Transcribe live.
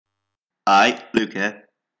Hi, Luke here.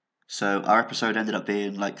 So our episode ended up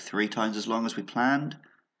being like 3 times as long as we planned.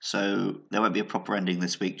 So there won't be a proper ending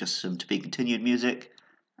this week, just some to be continued music.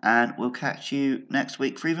 And we'll catch you next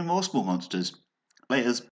week for even more small monsters.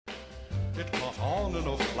 Laters. It caught on in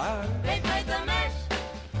a flash. They played the mash.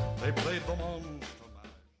 They played the monster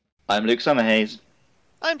mash. I'm Luke Summerhaze,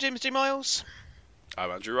 I'm James G. Miles. I'm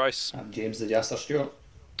Andrew Rice. I'm James the Jester Stewart.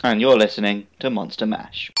 and you're listening to Monster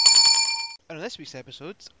Mash. And in this week's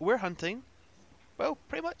episode, we're hunting, well,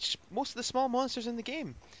 pretty much most of the small monsters in the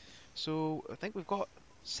game. So I think we've got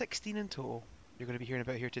 16 in total you're going to be hearing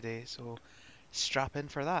about here today, so strap in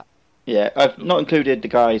for that. Yeah, I've not included the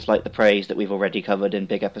guys like the Praise that we've already covered in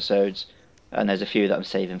big episodes, and there's a few that I'm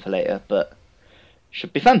saving for later, but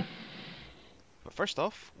should be fun. But first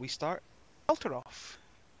off, we start Alteroth.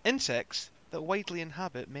 Insects that widely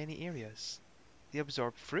inhabit many areas. They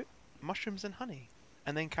absorb fruit, mushrooms and honey,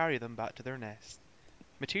 and then carry them back to their nest.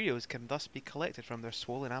 Materials can thus be collected from their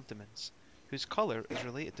swollen abdomens, whose colour is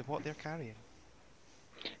related to what they're carrying.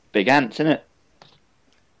 Big ants, innit?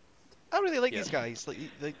 I really like Yeah. these guys, like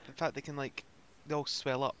the fact they can they all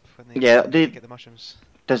swell up when they, Yeah, when they get the mushrooms.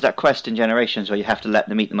 There's that quest in Generations where you have to let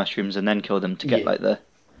them eat the mushrooms and then kill them to get Yeah.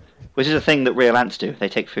 which is a thing that real ants do. They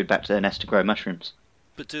take food back to their nest to grow mushrooms.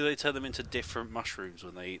 But do they turn them into different mushrooms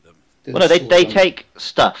when they eat them? Do Well, no, they store them- take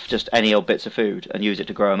stuff, just any old bits of food, and use it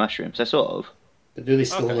to grow a mushroom. So sort of. But do they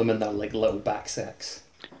store Okay. them in their like little back sacks?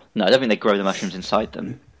 No, I don't think they grow the mushrooms inside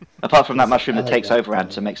them. Apart from that mushroom I that like takes that. over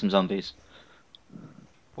ants and makes them zombies.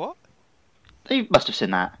 What? They must have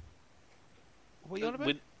seen that. What are you on about?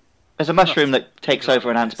 With- There's a mushroom Nothing. that takes over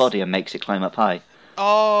an ant's body and makes it climb up high.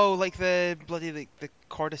 Oh, like the bloody the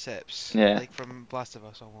cordyceps. Yeah. Like from Last of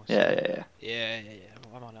Us almost. Yeah. Yeah.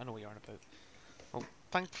 Well, I know what you're on about. Well,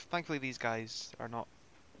 thankfully these guys are not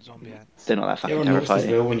zombie ants. They're not that You fucking ever noticed as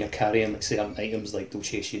terrifying. well when you're carrying like certain items, like they'll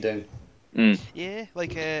chase you down. Mm. Yeah,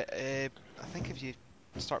 I think if you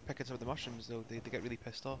start picking some of the mushrooms though, they get really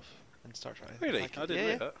pissed off and start trying to Really? attack you. I didn't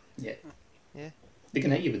yeah, know that. Yeah. Yeah. They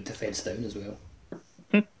can hit you with defense down as well.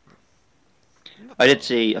 I did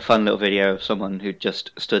see a fun little video of someone who just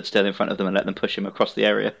stood still in front of them and let them push him across the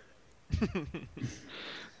area.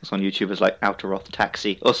 It's on YouTube as like Outeroth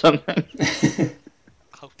Taxi or something.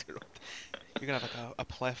 Alteroth. You're gonna have like a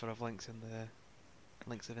plethora of links in the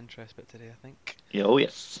links of interest bit today, I think. Yeah, oh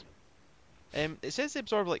yes. It says they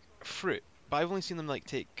absorb like fruit, but I've only seen them like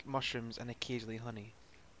take mushrooms and occasionally honey.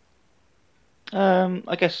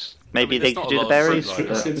 I guess maybe there's they not could a do the lot of fruit berries. like Fruit,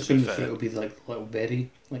 that, but assume to be the fair. fruit will be like little berry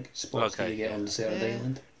like spots that Okay, you get yeah. on the deserted Yeah.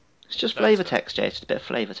 island. It's just That's flavour fair. text, Jay. It's just a bit of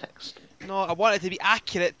flavour text. No, I want it to be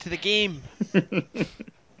accurate to the game.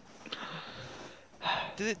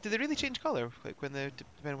 Do they really change colour like when they're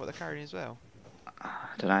depending on what they're carrying as well? I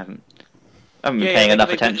don't know. I haven't been Yeah, paying they, enough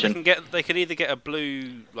they, attention. They can either get a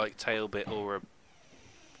blue like tail bit or a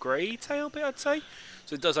grey tail bit, I'd say.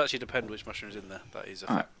 So it does actually depend which mushroom's in there. That is a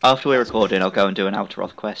Alright, fact. after we're recording, I'll go and do an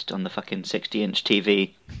Outeroth quest on the fucking 60-inch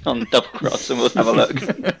TV on Double Cross, and we'll have a look.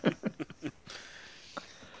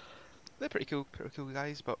 They're pretty cool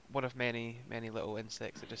guys, but one of many little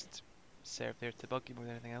insects that just serve there to bug you more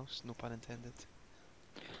than anything else. No pun intended.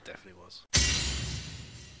 It definitely was.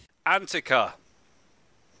 Antica.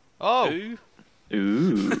 Oh, Who?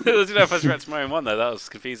 Ooh. I didn't know if I was right to my own one though. That was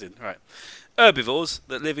confusing. Right. Herbivores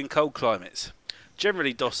that live in cold climates.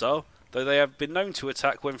 Generally docile, though they have been known to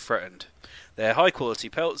attack when threatened. Their high-quality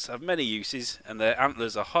pelts have many uses, and their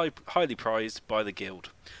antlers are highly prized by the guild.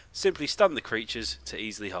 Simply stun the creatures to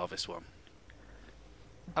easily harvest one.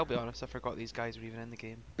 I'll be honest, I forgot these guys were even in the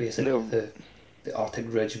game. Basically, Little- the Arctic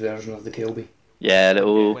Ridge version of the Kilby. Yeah,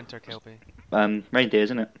 little Winter Kelpie. reindeer,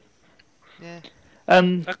 isn't it? Yeah.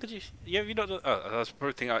 How could you? Yeah, have you not done? Oh, I was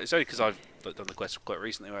probably thinking. It's only because I've done the quest quite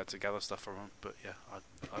recently. Where I had to gather stuff from them. But yeah,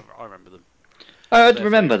 I remember them. I They're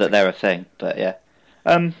remember very that they're a thing, but yeah.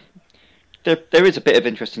 There is a bit of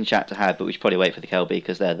interesting chat to have, but we should probably wait for the Kelby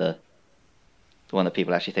because they're the one that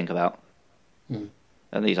people actually think about. Hmm.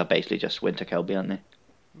 And these are basically just winter Kelby, aren't they?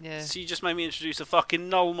 Yeah. So you just made me introduce a fucking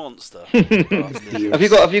knoll monster. Deers. Have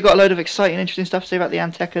you got a load of exciting, interesting stuff to say about the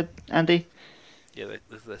Anteca, Andy? Yeah,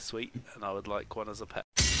 they're sweet, and I would like one as a pet.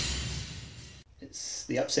 It's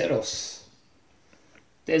the Apceros.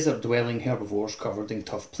 Desert-dwelling herbivores covered in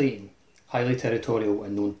tough plain, highly territorial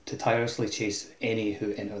and known to tirelessly chase any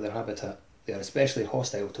who enter their habitat. They are especially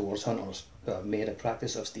hostile towards hunters who have made a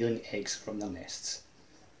practice of stealing eggs from their nests.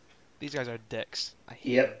 These guys are dicks. I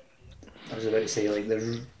hate Yep. I was about to say, like,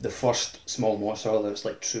 the first small monster that's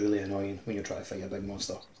like truly annoying when you're trying to fight a big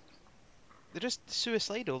monster. They're just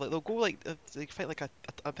suicidal. Like they'll go they fight like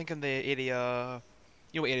I think in the area,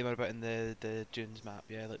 you know what area I'm about in the dunes map,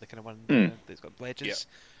 yeah, like the kind of one Hmm. that's got ledges.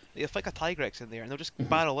 You'll fight a Tigrex in there, and they'll just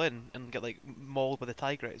barrel in and get like mauled by the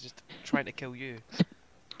Tigrex, just trying to kill you.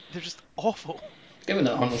 They're just awful. Given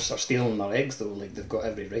that hunters are stealing their eggs, though, like they've got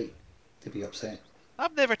every right to be upset.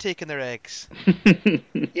 I've never taken their eggs.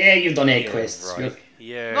 Yeah, you've done egg Yeah, quests. right.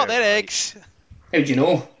 Yeah. Not their right. eggs. How'd you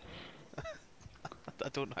know? I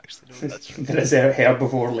don't actually know if that's true. There is a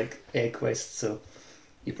herbivore like egg quests, so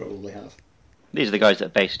you probably have. These are the guys that are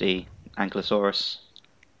basically Ankylosaurus.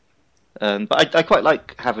 But I quite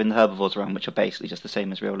like having the herbivores around, which are basically just the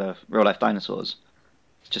same as real life dinosaurs.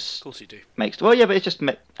 It Of just course you do. makes well, yeah, but it just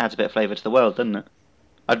adds a bit of flavour to the world, doesn't it?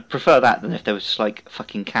 I'd prefer that than if there was just like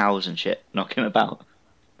fucking cows and shit knocking about.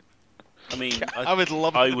 I mean, I would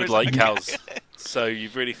love. I if would there like was a- cows. So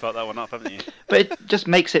you've really fucked that one up, haven't you? But it just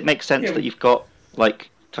makes it make sense Yeah. that you've got like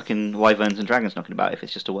fucking wyverns and dragons knocking about if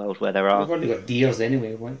it's just a world where there We've are already got deers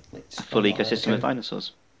anyway, right? Like, a full ecosystem of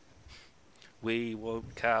dinosaurs. We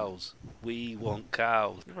want cows. We want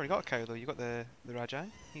cows. You've already got a cow though. You got the Rajai.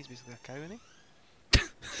 He's basically a cow, isn't he?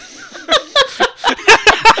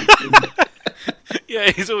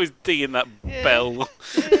 Yeah, he's always dinging that Yeah. bell.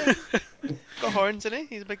 Yeah. Got horns, isn't he?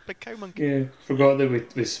 He's a big cow monkey. Yeah, forgot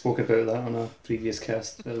that we spoke about that on a previous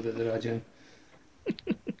cast about the Rajan.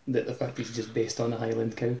 That the fact he's just based on a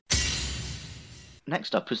Highland cow.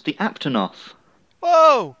 Next up is the Aptonoth.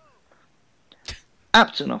 Whoa!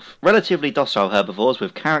 Aptonoth, relatively docile herbivores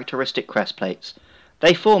with characteristic crest plates.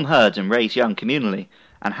 They form herds and raise young communally,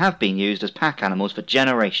 and have been used as pack animals for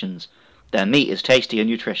generations. Their meat is tasty and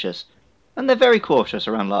nutritious, and they're very cautious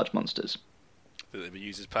around large monsters. That they've been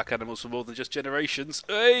used as pack animals for more than just generations.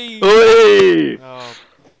 Hey! Oi! Oh,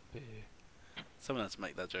 Someone had to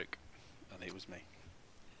make that joke, and it was me.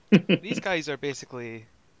 these guys are basically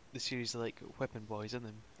the series of, like whipping boys, isn't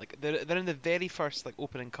them? Like they're in the very first like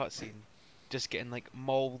opening cutscene, just getting like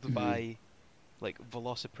mauled by like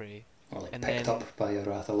Velociprey. Or like And picked then- up by a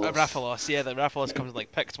Rathalos. Rathalos, yeah, the Rathalos comes and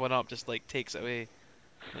like picks one up, just like takes it away,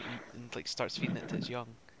 and like starts feeding it to its young.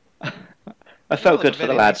 I felt They good live a for the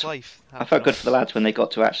very lads. nice life, I felt good for the Aptonoths. lads when they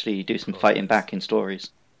got to actually do some fighting back in stories.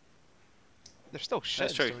 They're still shit.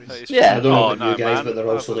 That's true. stories. That is Yeah. I don't know Oh, about no, you guys, man. but they're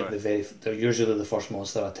also That's like they're usually the first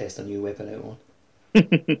monster I test a new weapon out on.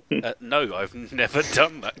 No, I've never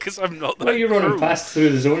done that because I'm not that Well, you're running cruel. past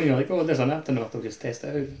through the zone and you're like, oh, there's an Aptonoth, I'll just test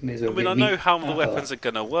it out. May as I well mean, get I know meat. how the Ah, weapons are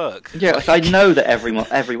gonna work. Yeah, like, I know that every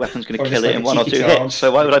weapon's going to Or kill just it like in a one or cheeky two charge. hits, so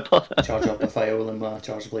why would I bother? Charge up a file in my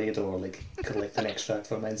charge blade, or like collect an extract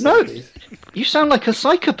from inside No. blade. You sound like a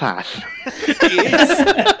psychopath. It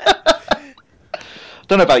is.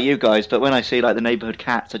 Don't know about you guys, but when I see like the neighbourhood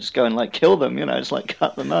cats, I just go and like kill them, just like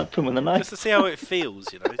cut them up, put them with a Just knife, to see how it feels,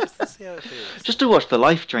 just to see how it feels. just to watch the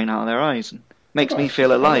life drain out of their eyes. And makes me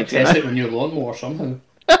feel I'm gonna alive, test it with your lawnmower somehow.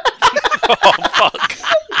 Oh fuck!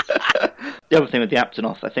 The other thing with the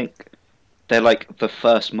Aptonoth, I think they're like the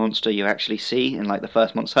first monster you actually see in like the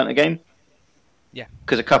first Monster Hunter game. Yeah.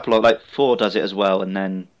 Because a couple of like 4 does it as well, and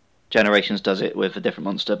then Generations does it with a different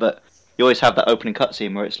monster. But you always have that opening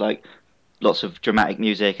cutscene where it's like lots of dramatic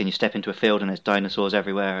music, and you step into a field and there's dinosaurs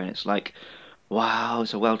everywhere, and it's like, wow,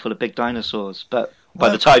 it's a world full of big dinosaurs. But by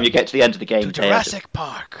the time you get to the end of the game, To they are- Jurassic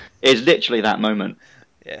Park. it's literally that moment.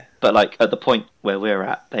 Yeah. But like at the point where we're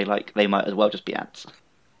at, they might as well just be ants.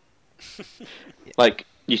 Like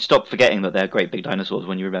you stop forgetting that they're great big dinosaurs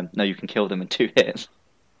when you remember. No, you can kill them in 2 hits.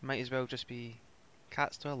 Might as well just be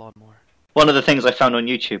cats to a lawnmower. One of the things I found on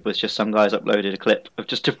YouTube was just some guys uploaded a clip of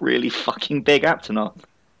just a really fucking big Aptonoth.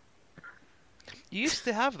 You used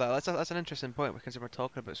to have that. That's an interesting point because we're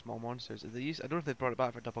talking about small monsters. I don't know if they brought it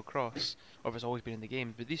back for Double Cross or if it's always been in the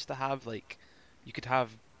game, but they used to have like you could have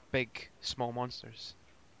big small monsters.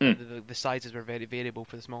 Hmm. The sizes were very variable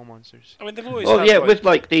for the small monsters. I mean, they've always. Well, had, yeah, like, with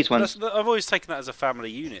like these ones, I've always taken that as a family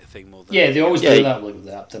unit thing more than. Yeah, they always Yeah, do you- that like with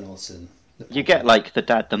the Aptonoths and the you get like the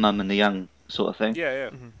dad, the mum, and the young sort of thing. Yeah,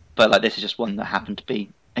 yeah. But like this is just one that happened to be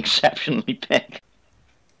exceptionally big.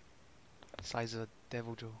 Size of a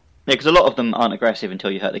devil Joe. Yeah, because a lot of them aren't aggressive until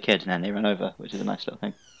you hurt the kid, and then they run over, which is a nice little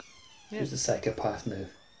thing. Who's the psychopath now?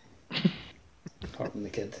 Hurting the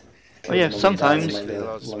kid. Oh, yeah, Killing the lead sometimes- and let the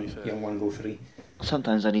Large, to be fair. young one go free.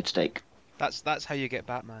 Sometimes I need steak. That's how you get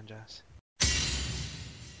Batman, Jazz.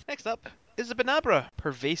 Next up is the Banabra,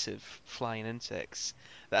 pervasive flying insects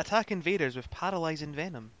that attack invaders with paralyzing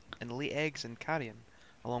venom and lay eggs in carrion,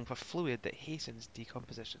 along with a fluid that hastens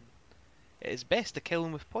decomposition. It is best to kill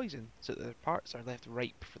them with poison, so that their parts are left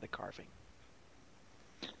ripe for the carving.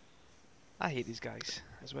 I hate these guys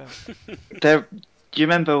as well. They're Do you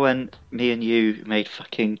remember when me and you made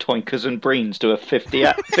fucking Toinkers and Breens do a 50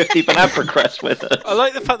 Banabra crest with us? I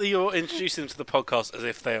like the fact that you're introducing them to the podcast as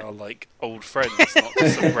if they are like old friends, not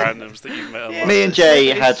just some randoms that you've met online. Me and Jay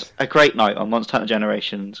had a great night on Monster Hunter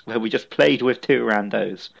Generations where we just played with two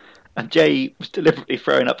randos. And Jay was deliberately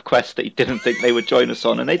throwing up quests that he didn't think they would join us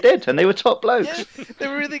on, and they did, and they were top blokes. Yeah, they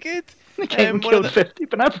were really good. They came and killed 50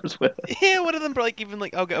 Banabras with us. Yeah, one of them like even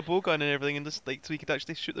like I'll get a bow gun and everything, and just like so we could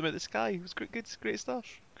actually shoot them out the sky. It was great stuff.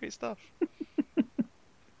 Great stuff.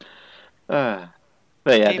 But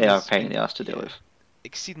yeah, Game they are a is pain in the ass to deal with.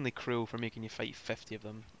 Exceedingly cruel for making you fight 50 of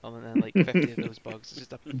them, and then like 50 of those bugs. It's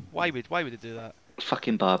just why would they do that?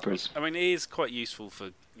 Fucking Barbaras. I mean, it is quite useful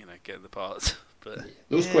for getting the parts, but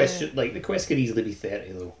Those Yeah. quests, like the quest could easily be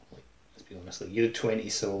 30 though. Like, let's be honest, like you do 20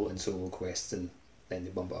 solo and solo quests, and then they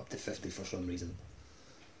bump it up to 50 for some reason.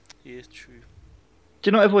 yeah, true. Do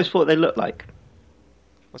you know what I've always thought they looked like?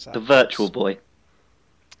 What's that? The Virtual Boy.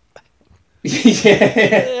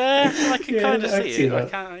 Yeah, Yeah, I can Yeah, kind of I can see see it. I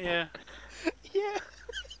that. can't. Yeah. Yeah.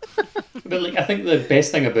 but like I think the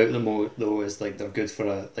best thing about them though is like they're good for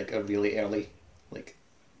a really early like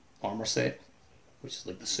armor set, which is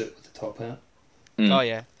like the suit with the top hat. Mm. Oh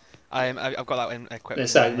yeah. I've got that in equipped.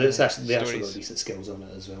 It's in, actually, they actually got stories. decent skills on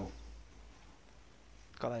it as well.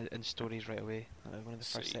 Got that in stories right away. One of the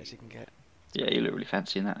first See. sets you can get. Yeah, you look really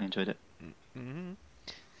fancy in that. I enjoyed it. hmm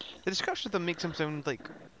The description of them makes them sound like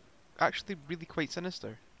actually really quite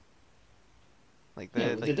sinister. Like the Yeah,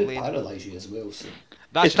 like they do blade- paralyze you as well. So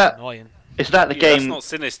That's Is just that- annoying. Is that the Yeah, that's game? not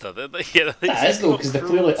sinister. Yeah, that is though, because they're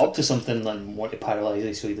clearly up to something and want to paralyze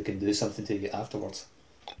you so they can do something to you afterwards.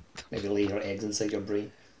 Maybe lay your eggs inside your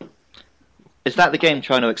brain. Is that the game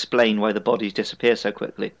trying to explain why the bodies disappear so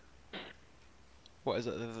quickly? What is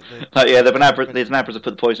it? Yeah, the Banabras have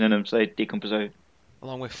put the poison in them, so they decompose.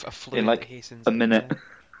 Along with a fluid like that hastens a it, minute.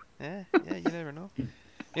 Yeah, you never know.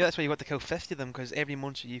 Yeah, that's why you got to kill 50 of them, because every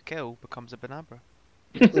monster you kill becomes a Banabra.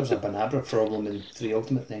 There's a Banabra problem in 3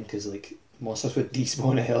 Ultimate then, because like monsters would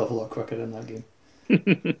despawn a hell of a lot quicker in that game.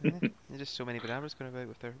 Yeah, there's just so many Banabras going about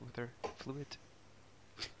with their fluid.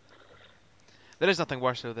 There is nothing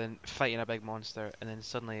worse though than fighting a big monster and then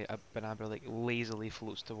suddenly a Banabra like lazily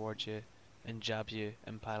floats towards you and jabs you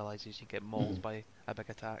and paralyzes you, get mauled by a big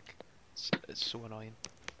attack. It's so annoying.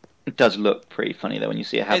 It does look pretty funny though when you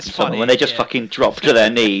see it happen It's to someone funny, when they just yeah. fucking drop to their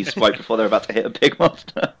knees right before they're about to hit a big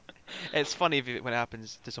monster. It's funny when it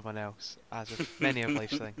happens to someone else, as with many of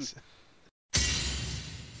life's things.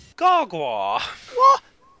 Gargoyle.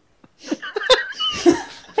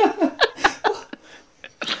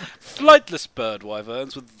 Flightless bird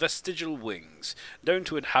wyverns with vestigial wings, known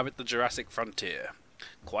to inhabit the Jurassic frontier.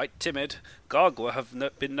 Quite timid, gargoyle have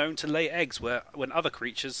been known to lay eggs when other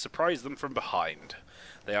creatures surprise them from behind.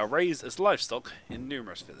 They are raised as livestock in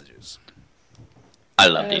numerous villages. I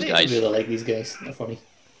love these I guys. really like these guys. They're funny.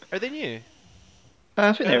 Are they new?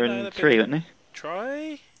 I think they're No, in they've 3, been- weren't they?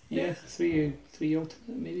 Try? Yeah, three Ultimate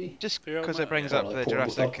maybe. Just Yeah, because well, it brings Or up like the Portable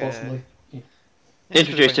Jurassic. Third, possibly. Yeah.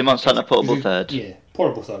 Introduced in Monster Hunter Portable Third. Yeah,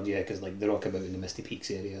 Portable Third, yeah, because like they rock about in the Misty Peaks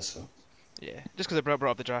area, so. Yeah, just because I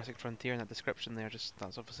brought up the Jurassic Frontier in that description there, just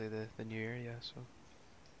that's obviously the new area. So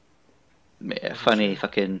Yeah, funny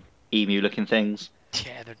fucking emu looking things.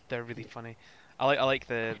 yeah, they're really funny. I like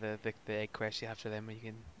the egg quest you have for them, where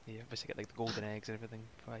you obviously get like the golden eggs and everything.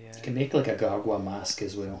 But You can make like a gargoyle mask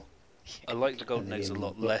as well. I like the golden And eggs a again,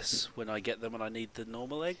 lot look- less when I get them and I need the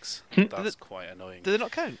normal eggs. Hmm. That's quite annoying. do they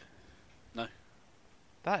not count? No.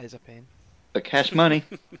 That is a pain. But cash money.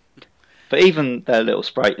 But even their little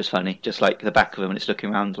sprite is funny, just like the back of them, and it's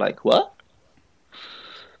looking around like, what?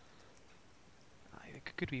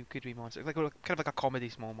 It could be monster, like kind of like a comedy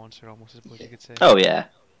small monster almost, I suppose you could say. Oh yeah,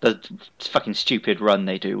 the fucking stupid run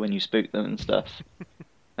they do when you spook them and stuff.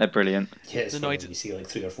 They're brilliant. Yeah, it's The funny noise- when you see like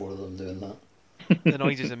 3 or 4 of them doing that. The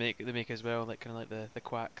noises they make as well, like kind of like the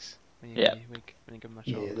quacks when you, Yeah. when you give them a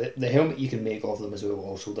shot. Yeah, the helmet you can make of them as well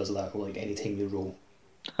also does that. Like anytime you roll,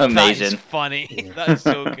 That is Amazing. funny. Yeah. That is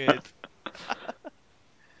so good.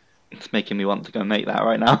 It's making me want to go make that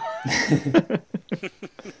right now.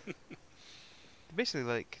 Basically,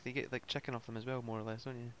 like they get like chicken off them as well, more or less,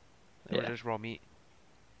 don't you? Or Yeah. just raw meat.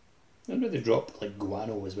 I know they drop like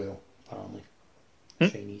guano as well. Apparently, Hmm?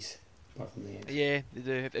 Chinese apart from the eggs. Yeah, they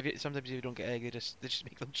do. Sometimes if you don't get egg, they just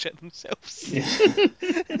make them shit themselves.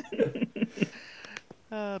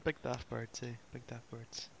 Yeah. Big daft birds, eh? Big daft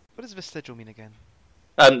birds. What does vestigial mean again?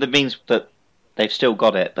 That means that they've still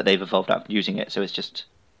got it, but they've evolved out using it, so it's just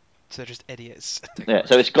So they're just idiots. yeah.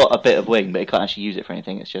 So it's got a bit of wing, but it can't actually use it for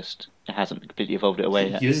anything. It's just it hasn't completely evolved it away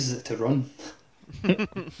It yet. uses it to run, or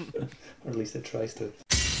at least it tries to.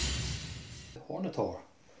 The Hornator,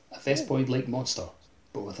 a Vespoid-like monster,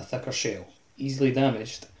 with a thicker shell. Easily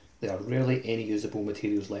damaged, there are rarely any usable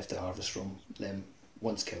materials left to harvest from them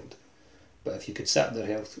once killed. But if you could sap their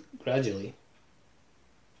health gradually... ...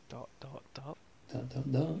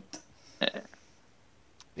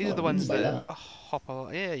 These are the I ones mean by that hop a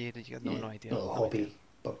lot. Yeah, you got no idea. Little No idea. hoppy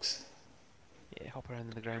bugs. Yeah, hop around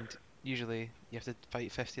in the ground. Usually you have to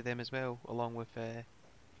fight 50 of them as well, along with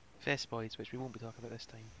Vespoids, which we won't be talking about this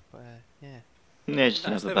time. But yeah. Yeah, just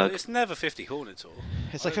another bug. It's never 50 Hornetaur.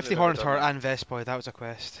 It's like I've 50 never done Hornetaur that. and Vespoid, that was a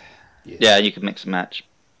quest. Yeah, you can mix and match.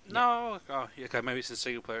 No, okay, maybe it's in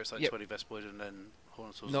single player, it's like Yep. 20 Vespoid and then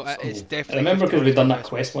Hornetaurs. No, and stuff. it's I definitely. remember 50 because we'd done Hornetaur that Vespoid.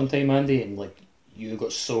 quest one time, Andy, and like you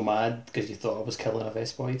got so mad because you thought I was killing a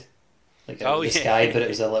Vespoid. Like out Oh, of the yeah. sky, but it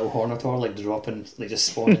was a little Hornetaur like dropping, like just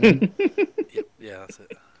spawning in. Yep, yeah, that's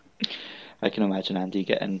it. I can imagine Andy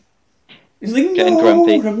getting... He's like, Getting no!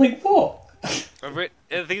 grumpy. And I'm like, what? I think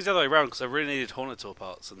it's the other way around because I really needed Hornetaur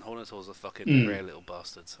parts, and Hornetaurs are fucking rare little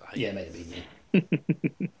bastards. I hate Yeah, them. might have been.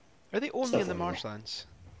 Yeah. Are they only Stuff in the like that. marshlands?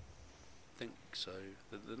 I think so.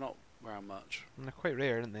 They're not around much. And they're quite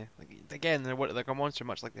rare, aren't they? Like again, they're like a monster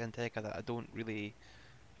much like the Anteca that I don't really.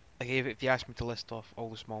 Like if you asked me to list off all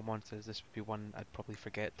the small monsters, this would be one I'd probably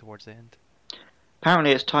forget towards the end.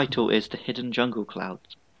 Apparently its title is The Hidden Jungle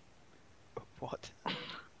Clouds. What?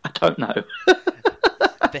 I don't know.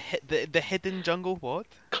 the hidden jungle what?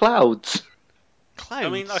 Clouds. Clouds. I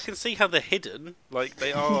mean, I can see how they're hidden. Like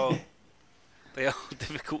they are, they are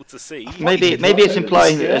difficult to see. Maybe you maybe it's said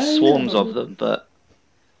implying that that there's it's- swarms of them, but...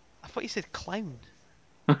 I thought you said clown.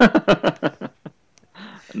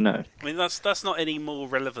 No. I mean, that's not any more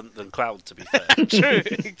relevant than Cloud, to be fair. True,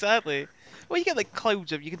 exactly. Well, you get like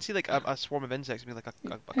clouds of. You can see like a swarm of insects being like a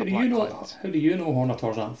How black do you know? cloud. How do you know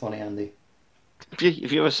Hornetaurs aren't funny, Andy? Have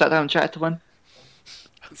you ever sat down and chatted to one?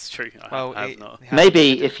 That's true. I Well, have it- not. they have-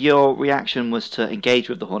 Maybe if your reaction was to engage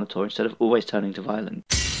with the Hornetaur instead of always turning to violence.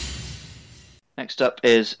 Next up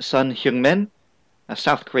is Sun Heung-min, a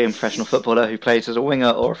South Korean professional footballer who plays as a winger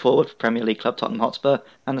or a forward for Premier League club Tottenham Hotspur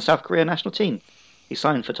and the South Korea national team. He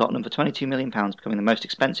signed for Tottenham for £22 million, becoming the most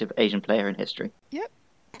expensive Asian player in history. Yep.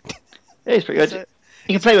 Yeah, he's pretty good. So-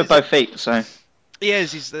 He can play with both feet, so... He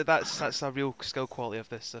is. That's a real skill quality of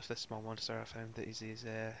this small monster. I found that he's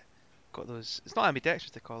got those. It's not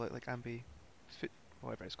ambidextrous they call it, like foot,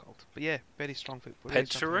 whatever it's called. But yeah, very strong foot. very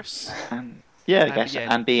strong foot. Pedgerous? Yeah, I guess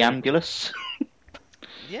yeah. ambiambulous.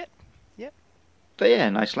 Yep. Yep. But yeah,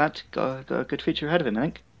 nice lad. Got a good future ahead of him, I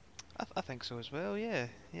think. I think so as well. Yeah.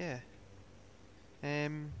 Yeah.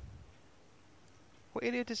 What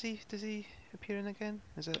area does he appear in again?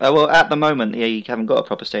 Is it? Well, at the moment, you haven't got a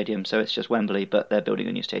proper stadium, so it's just Wembley, but they're building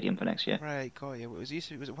a new stadium for next year. Right, got you. Was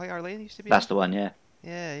it White Hart Lane? Used to be. That's the one, yeah.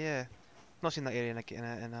 Yeah, yeah. Not seen that area in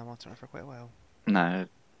a Monster Hunter for quite a while. No,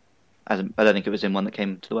 I don't think it was in one that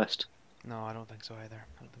came to the west. No, I don't think so either.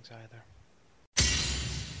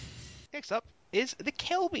 Next up is the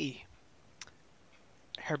Kelby.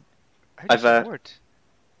 How do you I've, say the word?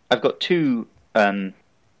 I've got two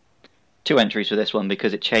entries for this one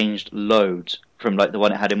because it changed loads from like the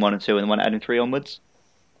one it had in 1 and 2 and the one it had in 3 onwards.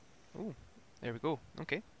 There we go.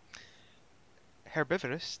 Okay.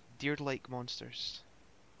 Herbivorous, deer-like monsters.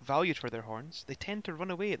 Valued for their horns, they tend to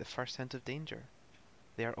run away at the first hint of danger.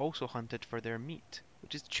 They are also hunted for their meat,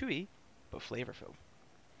 which is chewy but flavourful.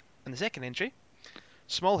 And the second entry,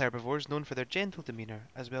 small herbivores known for their gentle demeanour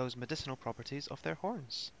as well as medicinal properties of their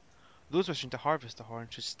horns. Those wishing to harvest the horn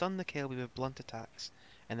should stun the Kelby with blunt attacks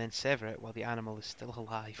and then sever it while the animal is still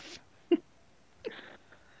alive.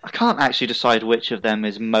 I can't actually decide which of them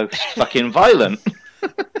is most fucking violent.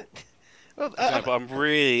 Well, Yeah, but I'm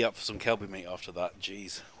really up for some Kelby meat after that.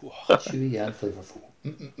 Jeez. Whoa. Chewy and flavourful.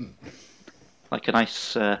 Like a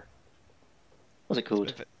nice, what's it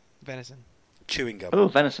called? venison. Chewing gum. Oh,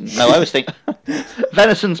 venison. No, I was thinking...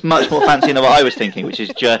 Venison's much more fancy than what I was thinking, which is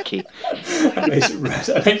jerky. a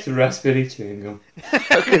nice raspberry chewing gum.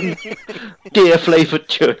 Deer-flavoured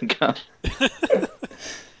chewing gum.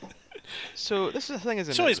 So this is the thing,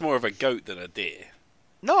 isn't Sure, it? it's more of a goat than a deer.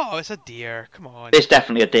 No, it's a deer. Come on. It's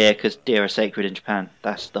definitely a deer, because deer are sacred in Japan.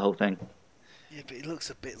 That's the whole thing. Yeah, but it looks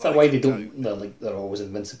a bit Is like that why a they goat. don't? They're always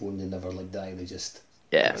invincible and they never like die. They just.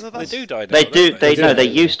 Yeah. Well, They that's- do die. They now, do, don't they do. no, they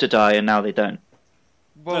used to die and now they don't.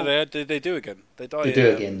 Well, No, they do again. They die. They do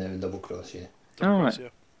again now in Double Cross, yeah. Double Oh, cross, right. yeah.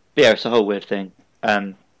 But yeah, it's a whole weird thing.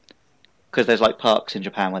 Because there's like parks in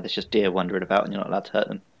Japan where there's just deer wandering about and you're not allowed to hurt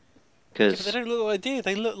them. Yeah, but Because they don't look like deer.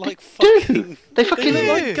 They look like do. fucking. They fucking They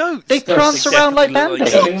look do. like goats. They prance around like definitely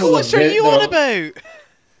look Band-Aids. goats. They what are you on about?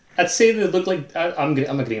 I'd say they look like.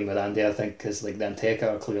 I'm agreeing with Andy. I think because like the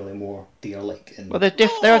Anteca are clearly more deer-like. And well, there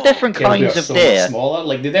are different Kelby kinds are of so deer. much smaller.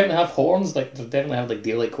 Like they definitely have horns. Like they definitely have like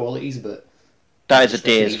deer-like qualities, but That is a It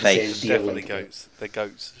deer's even face. says deer Definitely like goats. They're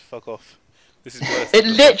goats. Fuck off. This is worse. It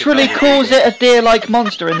than the literally fucking calls Bible. it a deer-like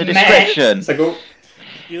monster in the description. It's a goat.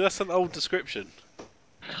 Yeah, that's an old description.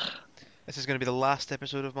 This is going to be the last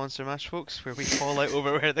episode of Monster Mash, folks, where we fall out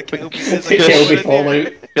over where the Kelpie is. The Kelpie fall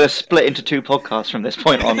out. Gonna split into 2 podcasts from this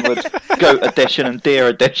point onwards. Goat edition and deer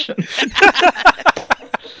edition.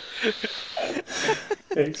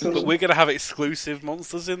 Excellent. But we're going to have exclusive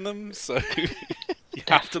monsters in them, so you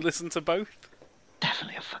have to listen to both.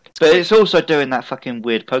 Definitely a fucking. But it's also doing that fucking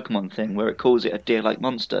weird Pokemon thing where it calls it a deer-like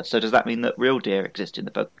monster. So does that mean that real deer exist in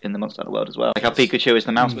the Monster Hunter world as well? Like how Pikachu is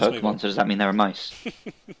the mouse Let's move on. Pokemon, so does that mean there are mice?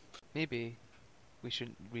 Maybe we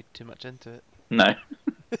shouldn't read too much into it. No.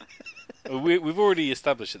 We've already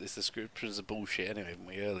established that this description is a bullshit anyway, haven't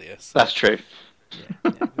we, earlier? So That's true.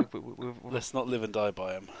 Yeah, we've let's not live and die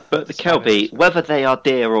by them. But the Kelpie, whether they are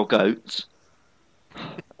deer or goats,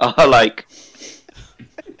 are like.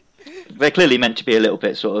 They're clearly meant to be a little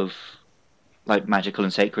bit sort of like magical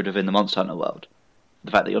and sacred within the Monster Hunter world.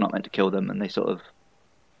 The fact that you're not meant to kill them and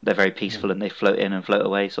they're very peaceful and they float in and float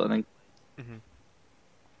away sort of thing. hmm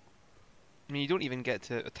I mean, you don't even get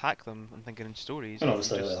to attack them, I'm thinking, in stories. And You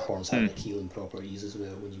obviously, just- the horns have like healing properties as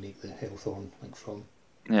well when you make the Hellthorn like from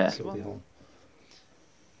Yeah. Kelpie horn.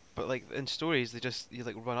 But like in stories, you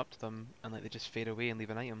like run up to them and like they just fade away and leave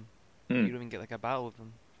an item. Hmm. You don't even get like a battle with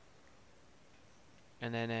them.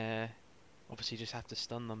 And then obviously you just have to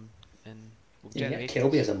stun them and You can get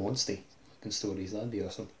Kelpie as a monster in stories. That'd be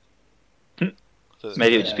awesome. So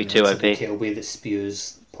Maybe it would just be too It's OP. a Kelpie that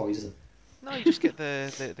spews poison. No, you just get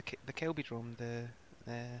the Kelpie drum,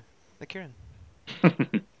 the Kieran.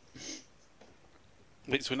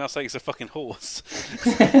 Wait, so we're now saying it's a fucking horse?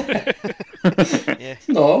 Yeah,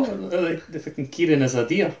 No, the fucking Kieran is a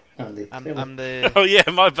deer, Andy. I'm the Oh yeah,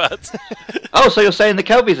 my bad. Oh, so you're saying the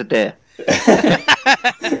Kelpie's a deer?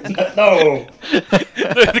 No!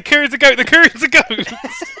 No, the Kieran's a goat. The Kieran's a goat.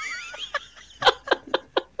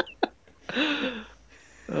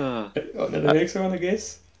 On to the next one, I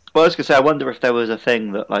guess. Well, I was going to say, I wonder if there was a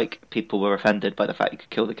thing that like people were offended by the fact you could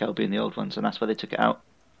kill the Kelpie in the old ones, and that's why they took it out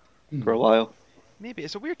for a while. maybe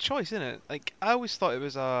it's a weird choice, isn't it? Like I always thought it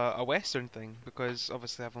was a Western thing because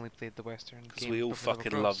obviously I've only played the Western Because game. we all before Double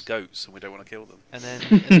fucking Cross. love goats and we don't want to kill them. And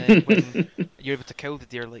then when you're able to kill the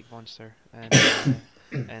deer-like monster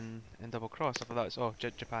and Double Cross, I thought that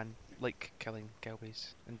was Japan like killing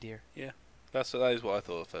kelpies and deer. That is what I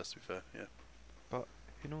thought at first. To be fair, yeah. But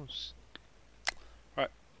who knows? Right.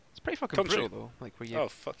 It's pretty fucking Country. brutal though. Like where you Oh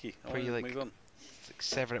fuck you! I where you, wanna like, move on. like,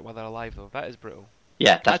 sever it while they're alive though. That is brutal.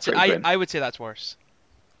 Yeah, that's pretty grim. I would say that's worse.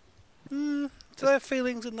 Do they have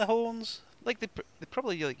feelings in the horns? Like they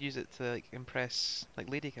probably like use it to like impress like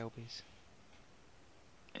lady kelpies.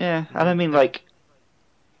 Yeah, and I mean, like,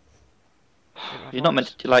 They don't have you're not meant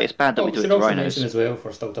horns. to, like, it's bad that Oh, we we do it should to also rhinos. mention as well, if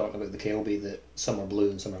we're still talking about the Kelpie, that some are blue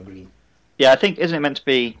and some are green. Yeah, I think, isn't it meant to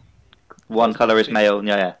be one colour is male, and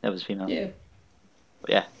yeah, that was female. Yeah. But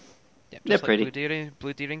yeah. Yeah, just they're like pretty.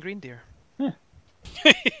 Blue deer and green deer. There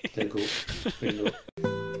you go. Green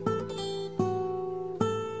goat.